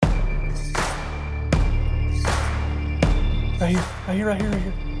Right here. Right here, right here, right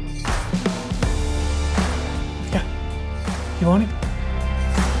here. Yeah. You want him?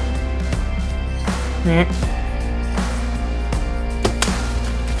 Yeah.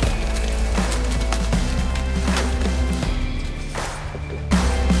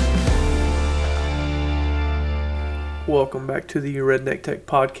 Welcome back to the Redneck Tech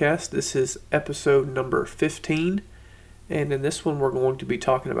Podcast. This is episode number 15, and in this one we're going to be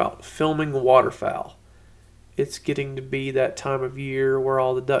talking about filming waterfowl. It's getting to be that time of year where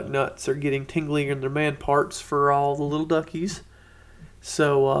all the duck nuts are getting tingly in their man parts for all the little duckies.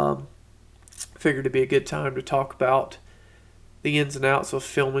 So, figured it'd be a good time to talk about the ins and outs of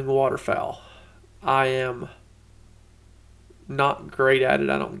filming waterfowl. I am not great at it,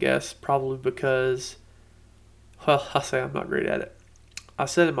 I don't guess, probably because... Well, I say I'm not great at it. I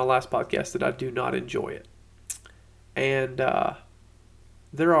said in my last podcast that I do not enjoy it. And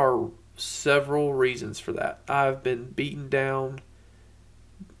there are several reasons for that. I've been beaten down,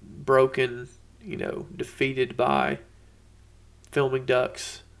 broken, defeated by filming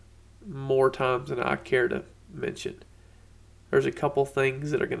ducks more times than I care to mention. There's a couple things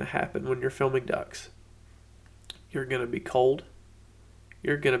that are going to happen when you're filming ducks. You're going to be cold.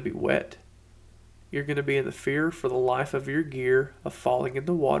 You're going to be wet. You're going to be in the fear for the life of your gear of falling in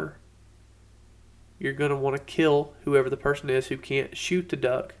the water. You're going to want to kill whoever the person is who can't shoot the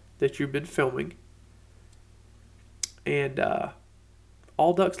duck that you've been filming. And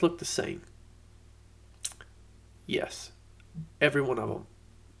all ducks look the same. Yes, every one of them.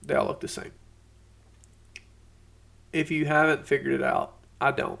 They all look the same. If you haven't figured it out, I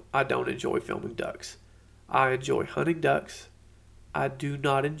don't enjoy filming ducks. I enjoy hunting ducks. I do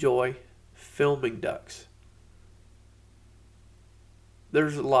not enjoy filming ducks.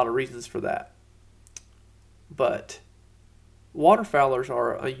 There's a lot of reasons for that. But waterfowlers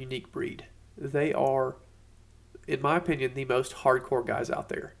are a unique breed. They are, in my opinion, the most hardcore guys out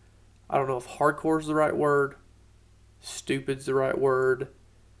there. I don't know if hardcore is the right word, stupid's the right word,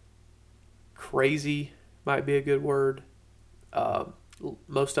 crazy might be a good word.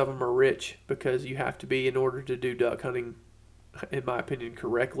 Most of them are rich because you have to be in order to do duck hunting, in my opinion,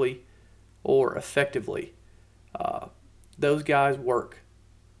 correctly or effectively. Those guys work.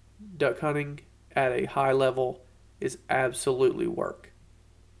 Duck hunting at a high level is absolutely work.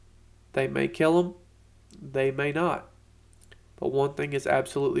 They may kill them, they may not. But one thing is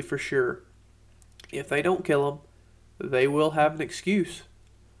absolutely for sure. If they don't kill them, they will have an excuse.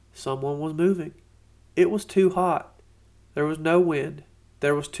 Someone was moving. It was too hot. There was no wind.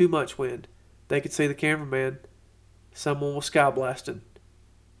 There was too much wind. They could see the cameraman. Someone was sky blasting.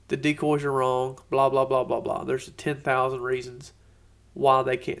 The decoys are wrong, blah, blah, blah, blah, blah. There's 10,000 reasons why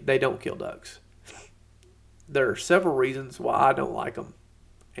they don't kill ducks. There are several reasons why I don't like them,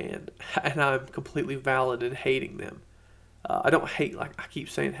 and I'm completely valid in hating them. I don't hate, like I keep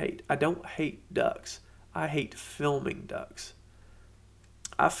saying hate. I don't hate ducks. I hate filming ducks.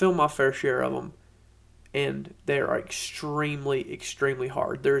 I film my fair share of them, and they are extremely, extremely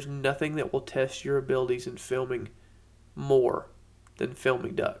hard. There's nothing that will test your abilities in filming more than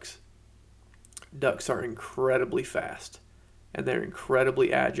filming ducks. Ducks are incredibly fast, and they're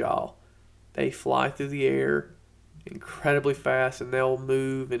incredibly agile. They fly through the air incredibly fast, and they'll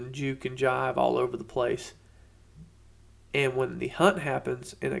move and juke and jive all over the place. And when the hunt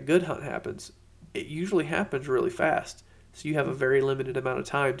happens, and a good hunt happens, it usually happens really fast. So you have a very limited amount of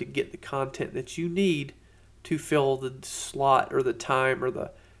time to get the content that you need to fill the slot or the time or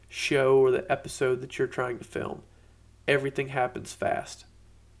the show or the episode that you're trying to film. Everything happens fast.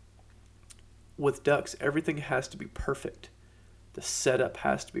 With ducks, everything has to be perfect. The setup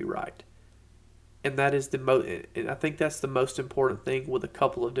has to be right. And that is and I think that's the most important thing with a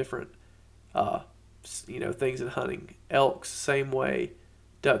couple of different, things in hunting. Elks, same way.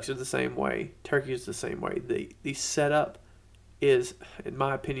 Ducks are the same way. Turkeys the same way. The setup is, in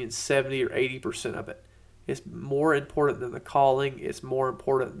my opinion, 70 or 80% of it. It's more important than the calling. It's more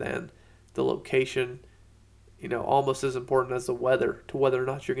important than the location. Almost as important as the weather, to whether or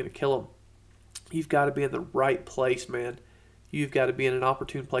not you're going to kill them. You've got to be in the right place, man. You've got to be in an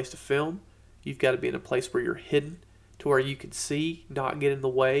opportune place to film. You've got to be in a place where you're hidden, to where you can see, not get in the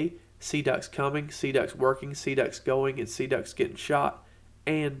way, see ducks coming, see ducks working, see ducks going, and see ducks getting shot,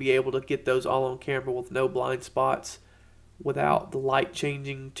 and be able to get those all on camera with no blind spots, without the light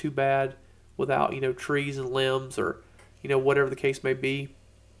changing too bad, without, trees and limbs or, whatever the case may be.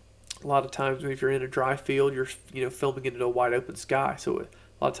 A lot of times if you're in a dry field, you're, filming into a wide open sky. So a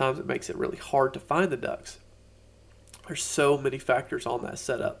lot of times it makes it really hard to find the ducks. There's so many factors on that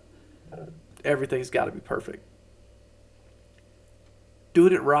setup. Everything's got to be perfect.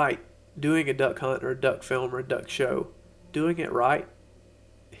 Doing it right, doing a duck hunt or a duck film or a duck show doing it right,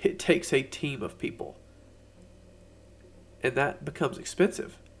 it takes a team of people. And that becomes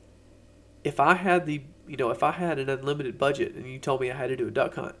expensive. If I had if I had an unlimited budget and you told me I had to do a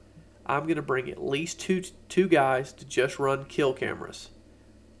duck hunt, I'm going to bring at least two guys to just run kill cameras.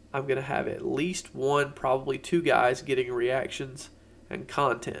 I'm going to have at least one, probably two guys getting reactions and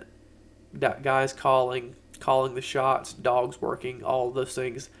content. Guys calling the shots, dogs working, all of those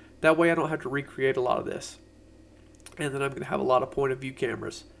things. That way I don't have to recreate a lot of this. And then I'm going to have a lot of point of view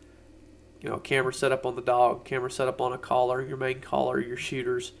cameras. Camera set up on the dog, camera set up on a caller, your main caller, your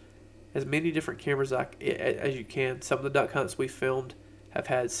shooters. As many different cameras as you can. Some of the duck hunts we filmed have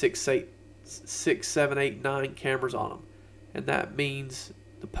had 6, 7, 8, 9 cameras on them. And that means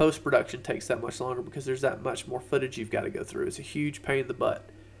the post-production takes that much longer because there's that much more footage you've got to go through. It's a huge pain in the butt.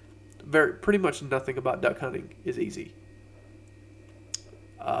 Pretty much nothing about duck hunting is easy.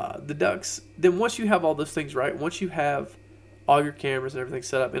 The ducks, then once you have all those things right, once you have all your cameras and everything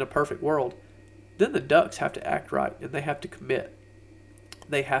set up in a perfect world, then the ducks have to act right and they have to commit.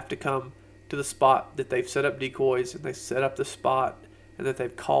 They have to come to the spot that they've set up decoys and they set up the spot and that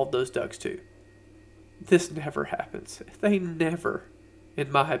they've called those ducks to. This never happens. They never,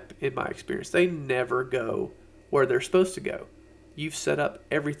 in my experience, they never go where they're supposed to go. You've set up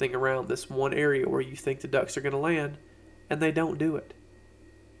everything around this one area where you think the ducks are going to land, and they don't do it.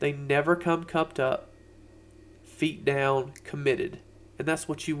 They never come cupped up, feet down, committed. And that's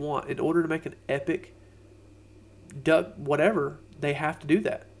what you want. In order to make an epic duck whatever, they have to do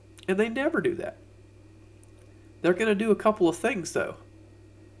that. And they never do that. They're going to do a couple of things, though.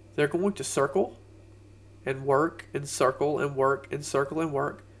 They're going to circle and work and circle and work and circle and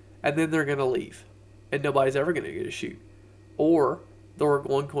work, and then they're going to leave. And nobody's ever going to get a shoot. Or they're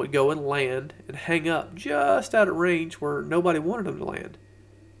going to go and land and hang up just out of range where nobody wanted them to land.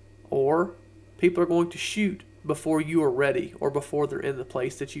 Or people are going to shoot before you are ready or before they're in the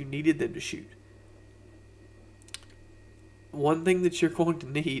place that you needed them to shoot. One thing that you're going to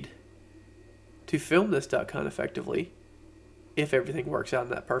need to film this duck hunt effectively, if everything works out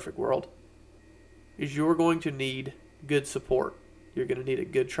in that perfect world, is you're going to need good support. You're going to need a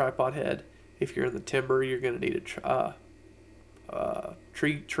good tripod head. If you're in the timber, you're going to need a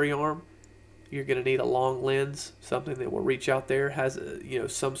tree arm. You're going to need a long lens, something that will reach out there, has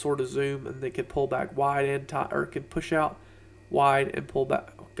some sort of zoom, and they can pull back wide and tight, or can push out wide and pull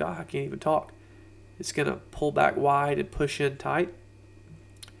back. Oh God, I can't even talk. It's going to pull back wide and push in tight.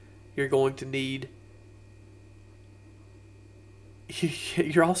 You're going to need.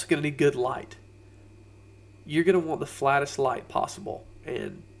 You're also going to need good light. You're going to want the flattest light possible,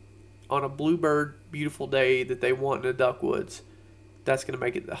 and on a bluebird beautiful day that they want in the duck woods, that's going to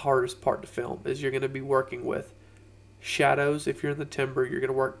make it the hardest part to film. Is you're going to be working with shadows. If you're in the timber, you're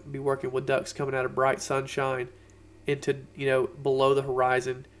going to be working with ducks coming out of bright sunshine into below the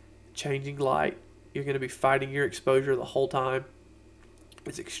horizon, changing light. You're going to be fighting your exposure the whole time.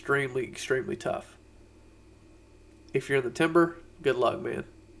 It's extremely, extremely tough. If you're in the timber, good luck, man.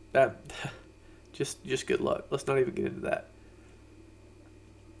 That just good luck. Let's not even get into that.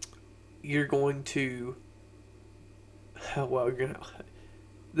 You're going to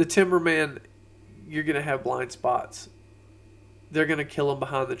the timberman, you're going to have blind spots. They're going to kill them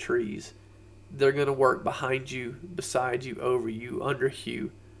behind the trees. They're going to work behind you, beside you, over you, under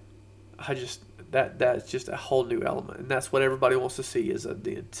you. That's just a whole new element. And that's what everybody wants to see is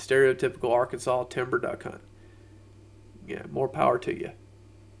the stereotypical Arkansas timber duck hunt. Yeah, more power to you.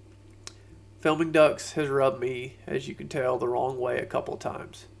 Filming ducks has rubbed me, as you can tell, the wrong way a couple of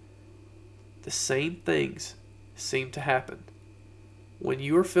times. The same things seem to happen. When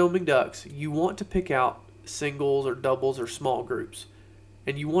you are filming ducks, you want to pick out singles or doubles or small groups.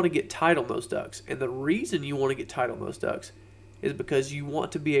 And you want to get tight on those ducks. And the reason you want to get tight on those ducks is because you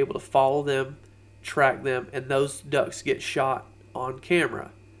want to be able to follow them, track them, and those ducks get shot on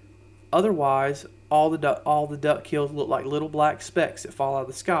camera. Otherwise, all the duck kills look like little black specks that fall out of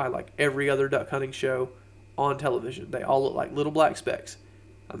the sky, like every other duck hunting show on television. They all look like little black specks,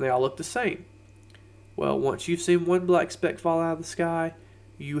 and they all look the same. Well, once you've seen one black speck fall out of the sky,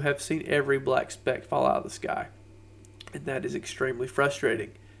 you have seen every black speck fall out of the sky. And that is extremely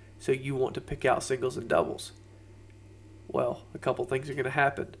frustrating. So you want to pick out singles and doubles. Well, a couple things are going to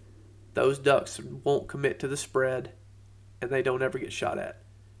happen. Those ducks won't commit to the spread, and they don't ever get shot at.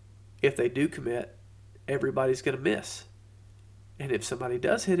 If they do commit, everybody's going to miss. And if somebody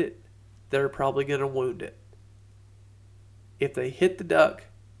does hit it, they're probably going to wound it. If they hit the duck,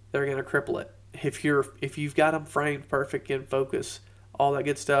 they're going to cripple it. If you've got them framed perfect in focus, all that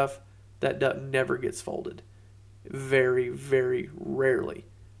good stuff, that duck never gets folded. Very, very rarely.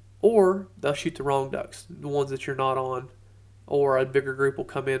 Or they'll shoot the wrong ducks, the ones that you're not on, or a bigger group will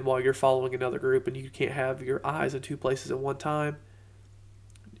come in while you're following another group and you can't have your eyes in two places at one time.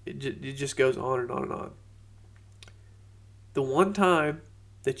 It just goes on and on and on. The one time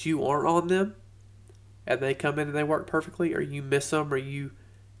that you aren't on them and they come in and they work perfectly, or you miss them, or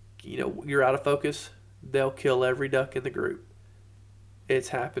you're out of focus, they'll kill every duck in the group. It's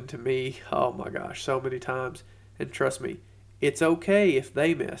happened to me, oh my gosh, so many times. And trust me, it's okay if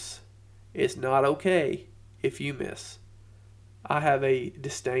they miss. It's not okay if you miss. I have a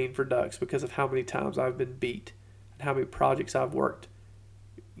disdain for ducks because of how many times I've been beat and how many projects I've worked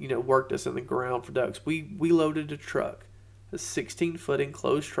us in the ground for ducks. We loaded a truck, a 16-foot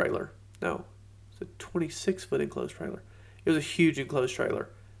enclosed trailer. No, it's a 26-foot enclosed trailer. It was a huge enclosed trailer.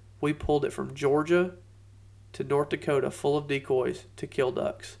 We pulled it from Georgia to North Dakota full of decoys to kill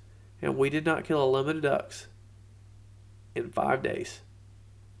ducks. And we did not kill a limit of ducks in 5 days.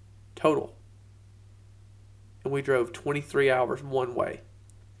 Total. And we drove 23 hours one way.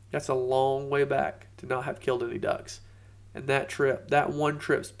 That's a long way back to not have killed any ducks. And that one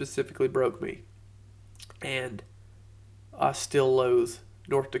trip specifically broke me. And I still loathe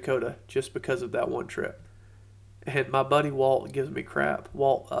North Dakota just because of that one trip. And my buddy Walt gives me crap.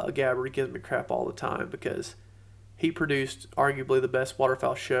 Walt Gabbard gives me crap all the time because he produced arguably the best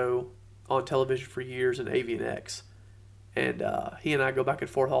waterfowl show on television for years in Avian X. And he and I go back and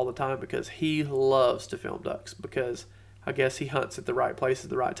forth all the time because he loves to film ducks because I guess he hunts at the right place at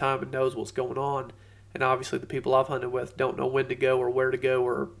the right time and knows what's going on. And obviously the people I've hunted with don't know when to go or where to go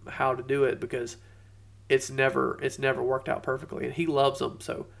or how to do it because it's never worked out perfectly. And he loves them,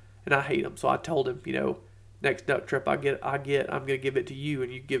 and I hate them. So I told him, next duck trip I'm going to give it to you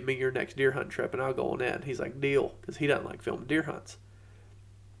and you give me your next deer hunt trip and I'll go on that. And he's like, deal, because he doesn't like filming deer hunts.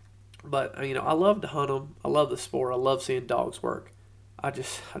 But, I love to hunt them. I love the sport. I love seeing dogs work. I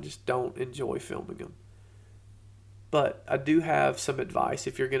just don't enjoy filming them. But I do have some advice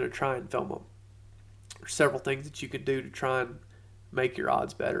if you're going to try and film them. There's several things that you can do to try and make your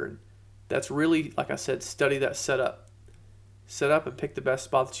odds better. And that's really, like I said, study that setup. Set up and pick the best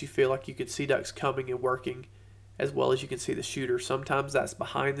spot that you feel like you can see ducks coming and working as well as you can see the shooters. Sometimes that's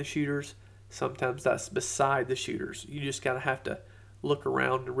behind the shooters. Sometimes that's beside the shooters. You just kind of have to look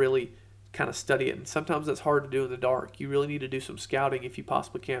around and really kind of study it. And sometimes that's hard to do in the dark. You really need to do some scouting if you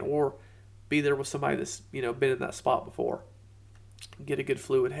possibly can, or be there with somebody that's been in that spot before. Get a good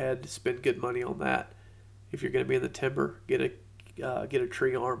fluid head. Spend good money on that. If you're going to be in the timber, get a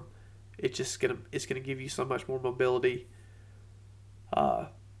tree arm. It's gonna give you so much more mobility.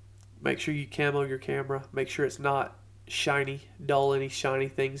 Make sure you camo your camera. Make sure it's not shiny. Dull any shiny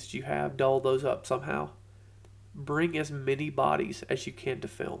things that you have. Dull those up somehow. Bring as many bodies as you can to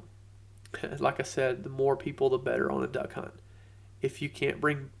film. Like I said, the more people, the better on a duck hunt. If you can't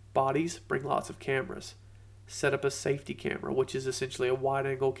bring bodies, bring lots of cameras. Set up a safety camera, which is essentially a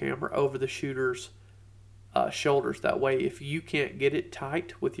wide-angle camera over the shooter's shoulders. That way, if you can't get it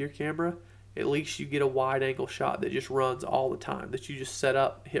tight with your camera, at least you get a wide-angle shot that just runs all the time, that you just set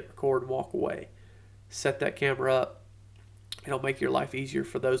up, hit record, and walk away. Set that camera up. It'll make your life easier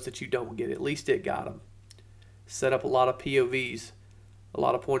for those that you don't get. At least it got them. Set up a lot of POVs, a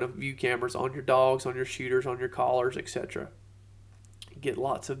lot of point-of-view cameras on your dogs, on your shooters, on your collars, etc. Get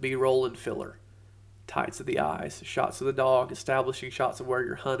lots of B-roll and filler. Tights of the eyes, shots of the dog, establishing shots of where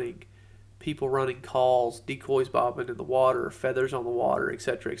you're hunting, people running calls, decoys bobbing in the water, feathers on the water,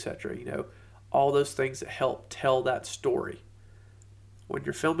 etc., etc. All those things that help tell that story. When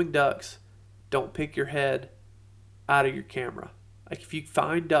you're filming ducks, don't pick your head out of your camera. Like if you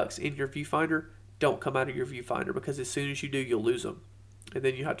find ducks in your viewfinder, don't come out of your viewfinder, because as soon as you do, you'll lose them. And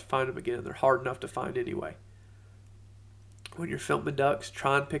then you have to find them again. They're hard enough to find anyway. When you're filming ducks,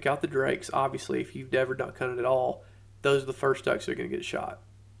 try and pick out the drakes. Obviously, if you've never duck hunted at all, those are the first ducks that are going to get shot.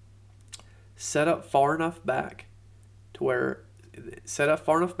 Set up far enough back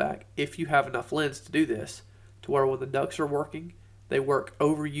if you have enough lens to do this, to where when the ducks are working, they work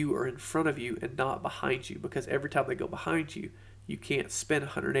over you or in front of you and not behind you, because every time they go behind you, you can't spin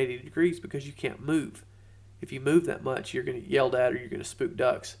 180 degrees because you can't move. If you move that much, you're going to get yelled at or you're going to spook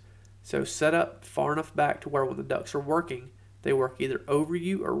ducks. So set up far enough back to where when the ducks are working, they work either over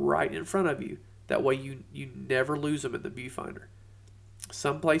you or right in front of you. That way you never lose them in the viewfinder.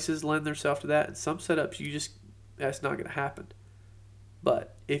 Some places lend themselves to that, and some setups that's not going to happen.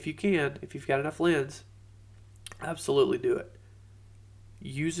 But if you can, if you've got enough lens, absolutely do it.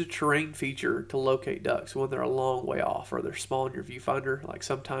 Use a terrain feature to locate ducks when they're a long way off or they're small in your viewfinder. Like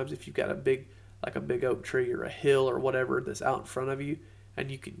sometimes if you've got a big oak tree or a hill or whatever that's out in front of you, and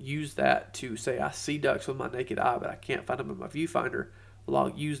you can use that to say, I see ducks with my naked eye, but I can't find them in my viewfinder. Well, I'll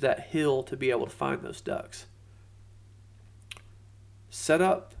use that hill to be able to find those ducks.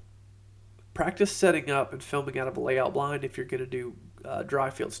 Practice setting up and filming out of a layout blind if you're going to do dry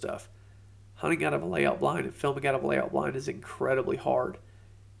field stuff. Hunting out of a layout blind and filming out of a layout blind is incredibly hard.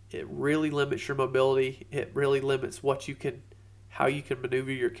 It really limits your mobility. It really limits how you can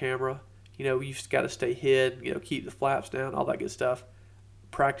maneuver your camera. You've just got to stay hid, keep the flaps down, all that good stuff.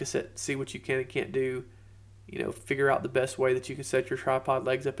 Practice it, see what you can and can't do. Figure out the best way that you can set your tripod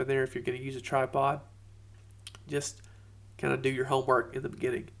legs up in there if you're going to use a tripod. Just kind of do your homework in the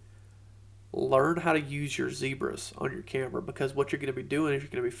beginning. Learn how to use your zebras on your camera, because what you're going to be doing is you're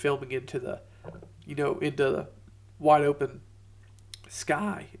going to be filming into the wide open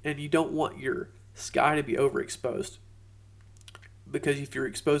sky, and you don't want your sky to be overexposed, because if you're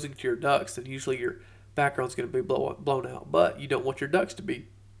exposing to your ducks, then usually your background's going to be blown out. But you don't want your ducks to be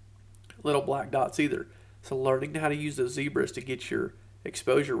little black dots either. So learning how to use those zebras to get your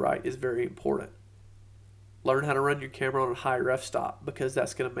exposure right is very important. Learn how to run your camera on a higher f-stop, because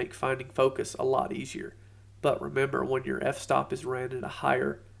that's going to make finding focus a lot easier. But remember, when your f-stop is ran at a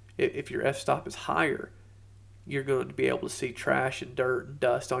higher, if your f-stop is higher, you're going to be able to see trash and dirt and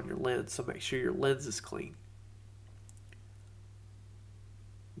dust on your lens, so make sure your lens is clean.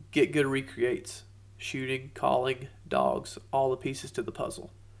 Get good recreates. Shooting, calling, dogs, all the pieces to the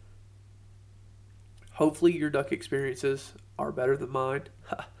puzzle. Hopefully your duck experiences are better than mine.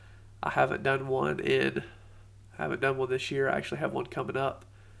 I haven't done one this year. I actually have one coming up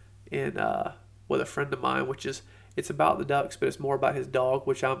with a friend of mine, it's about the ducks, but it's more about his dog,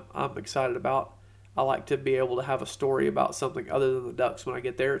 which I'm excited about. I like to be able to have a story about something other than the ducks when I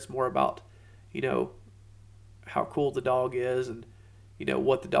get there. It's more about, how cool the dog is, and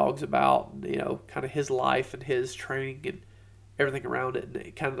what the dog's about, and, kind of his life and his training and everything around it,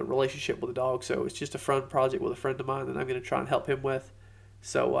 and kind of the relationship with the dog. So it's just a fun project with a friend of mine that I'm going to try and help him with.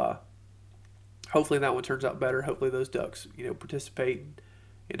 So hopefully that one turns out better. Hopefully those ducks, participate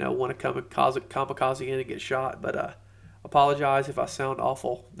and, want to come and cause a kamikaze in and get shot. But apologize if I sound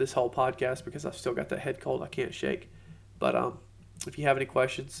awful this whole podcast, because I've still got that head cold I can't shake. But if you have any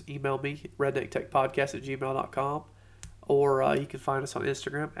questions, email me, rednecktechpodcast@gmail.com, or you can find us on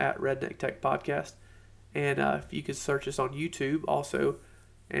Instagram at rednecktechpodcast. And if you can search us on YouTube also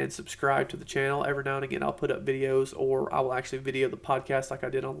and subscribe to the channel. Every now and again I'll put up videos, or I will actually video the podcast like I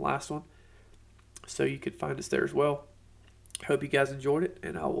did on the last one. So you can find us there as well. Hope you guys enjoyed it,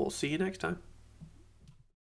 and I will see you next time.